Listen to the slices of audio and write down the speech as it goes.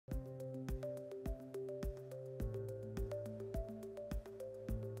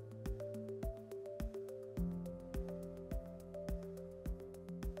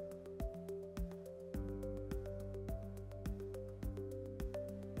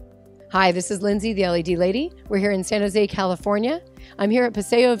Hi, this is Lindsay, the LED lady. We're here in San Jose, California. I'm here at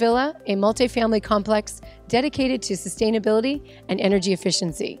Paseo Villa, a multifamily complex dedicated to sustainability and energy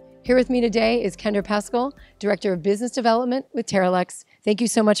efficiency. Here with me today is Kendra Pascal, Director of Business Development with Terralux. Thank you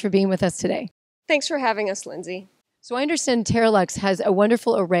so much for being with us today. Thanks for having us, Lindsay. So I understand Terralux has a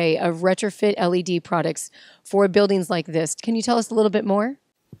wonderful array of retrofit LED products for buildings like this. Can you tell us a little bit more?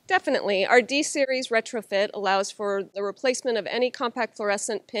 Definitely. Our D-Series retrofit allows for the replacement of any compact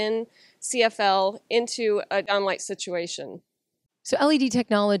fluorescent pin CFL into a downlight situation. So LED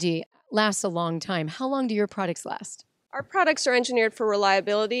technology lasts a long time. How long do your products last? Our products are engineered for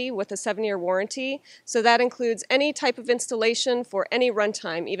reliability with a 7-year warranty, so that includes any type of installation for any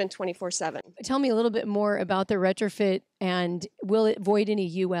runtime, even 24/7. Tell me a little bit more about the retrofit, and will it void any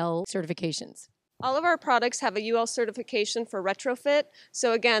UL certifications? All of our products have a UL certification for retrofit,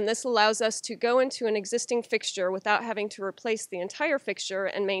 so again, this allows us to go into an existing fixture without having to replace the entire fixture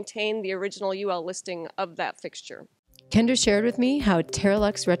and maintain the original UL listing of that fixture. Kendra shared with me how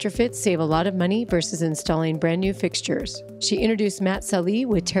Terralux retrofits save a lot of money versus installing brand new fixtures. She introduced Matt Salih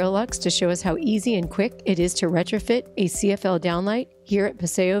with Terralux to show us how easy and quick it is to retrofit a CFL downlight here at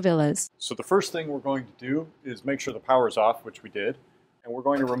Paseo Villas. So the first thing we're going to do is make sure the power is off, which we did, and we're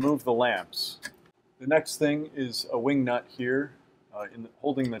going to remove the lamps. The next thing is a wing nut here,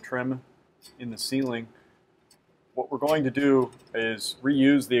 holding the trim in the ceiling. What we're going to do is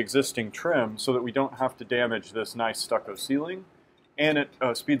reuse the existing trim so that we don't have to damage this nice stucco ceiling, and it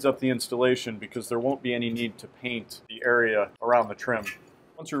speeds up the installation because there won't be any need to paint the area around the trim.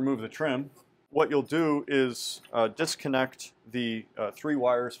 Once you remove the trim, what you'll do is disconnect the 3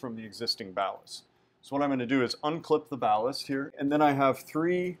 wires from the existing ballast. So what I'm going to do is unclip the ballast here, and then I have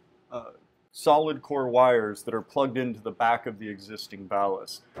 3 solid core wires that are plugged into the back of the existing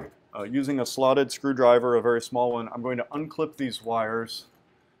ballast. Using a slotted screwdriver, a very small one, I'm going to unclip these wires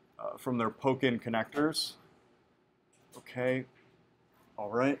from their poke-in connectors. Okay, all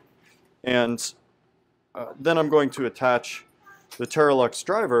right. And then I'm going to attach the Terralux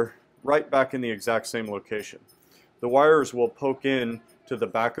driver right back in the exact same location. The wires will poke in to the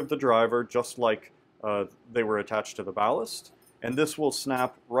back of the driver just like they were attached to the ballast. And this will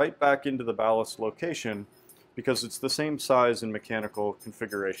snap right back into the ballast location because it's the same size and mechanical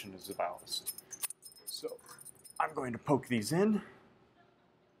configuration as the ballast. So I'm going to poke these in.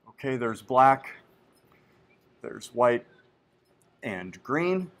 Okay, there's black, there's white and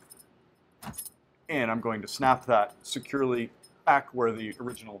green. And I'm going to snap that securely back where the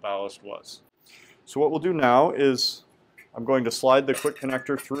original ballast was. So what we'll do now is I'm going to slide the quick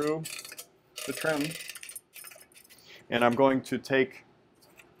connector through the trim. And I'm going to take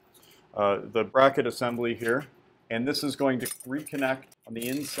the bracket assembly here, and this is going to reconnect on the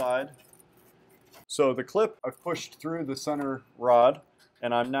inside. So the clip I've pushed through the center rod,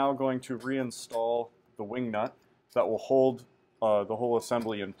 and I'm now going to reinstall the wing nut that will hold the whole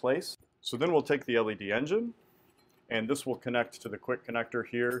assembly in place. So then we'll take the LED engine, and this will connect to the quick connector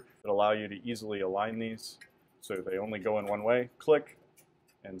here that allow you to easily align these so they only go in one way. Click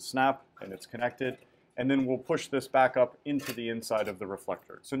and snap, and it's connected. And then we'll push this back up into the inside of the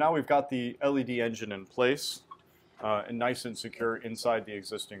reflector. So now we've got the LED engine in place and nice and secure inside the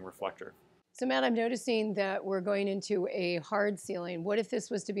existing reflector. So Matt, I'm noticing that we're going into a hard ceiling. What if this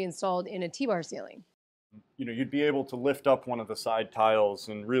was to be installed in a T-bar ceiling? You know, you'd be able to lift up one of the side tiles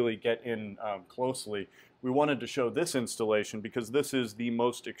and really get in closely. We wanted to show this installation because this is the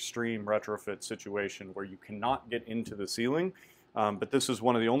most extreme retrofit situation where you cannot get into the ceiling. But this is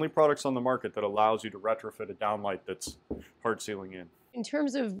one of the only products on the market that allows you to retrofit a downlight that's hard ceiling in. In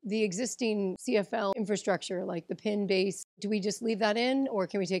terms of the existing CFL infrastructure, like the pin base, do we just leave that in or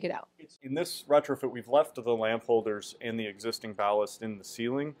can we take it out? In this retrofit, we've left the lamp holders and the existing ballast in the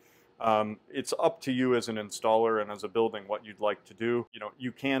ceiling. It's up to you as an installer and as a building what you'd like to do. You know,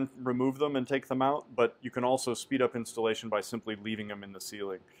 you can remove them and take them out, but you can also speed up installation by simply leaving them in the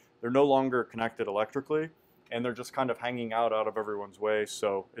ceiling. They're no longer connected electrically, and they're just kind of hanging out of everyone's way,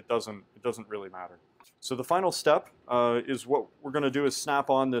 so it doesn't really matter. So the final step is what we're going to do is snap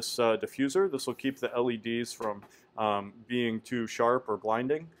on this diffuser. This will keep the LEDs from being too sharp or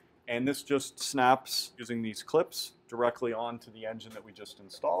blinding, and this just snaps using these clips directly onto the engine that we just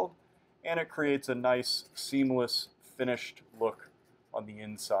installed, and it creates a nice, seamless, finished look on the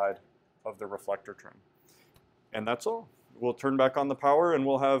inside of the reflector trim. And that's all. We'll turn back on the power, and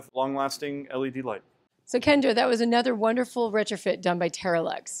we'll have long-lasting LED light. So Kendra, that was another wonderful retrofit done by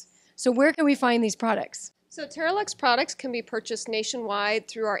Terralux. So where can we find these products? So Terralux products can be purchased nationwide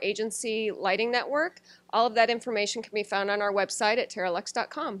through our agency lighting network. All of that information can be found on our website at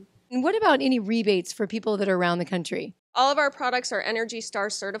terralux.com. And what about any rebates for people that are around the country? All of our products are Energy Star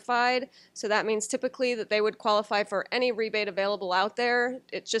certified, so that means typically that they would qualify for any rebate available out there.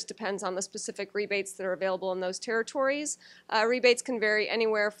 It just depends on the specific rebates that are available in those territories. Rebates can vary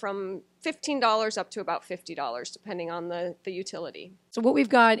anywhere from $15 up to about $50, depending on the utility. So what we've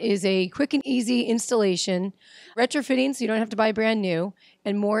got is a quick and easy installation, retrofitting so you don't have to buy brand new,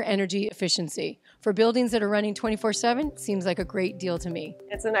 and more energy efficiency. For buildings that are running 24/7, seems like a great deal to me.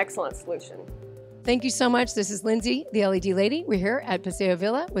 It's an excellent solution. Thank you so much. This is Lindsay, the LED Lady. We're here at Paseo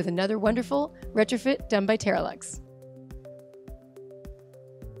Villa with another wonderful retrofit done by Terralux.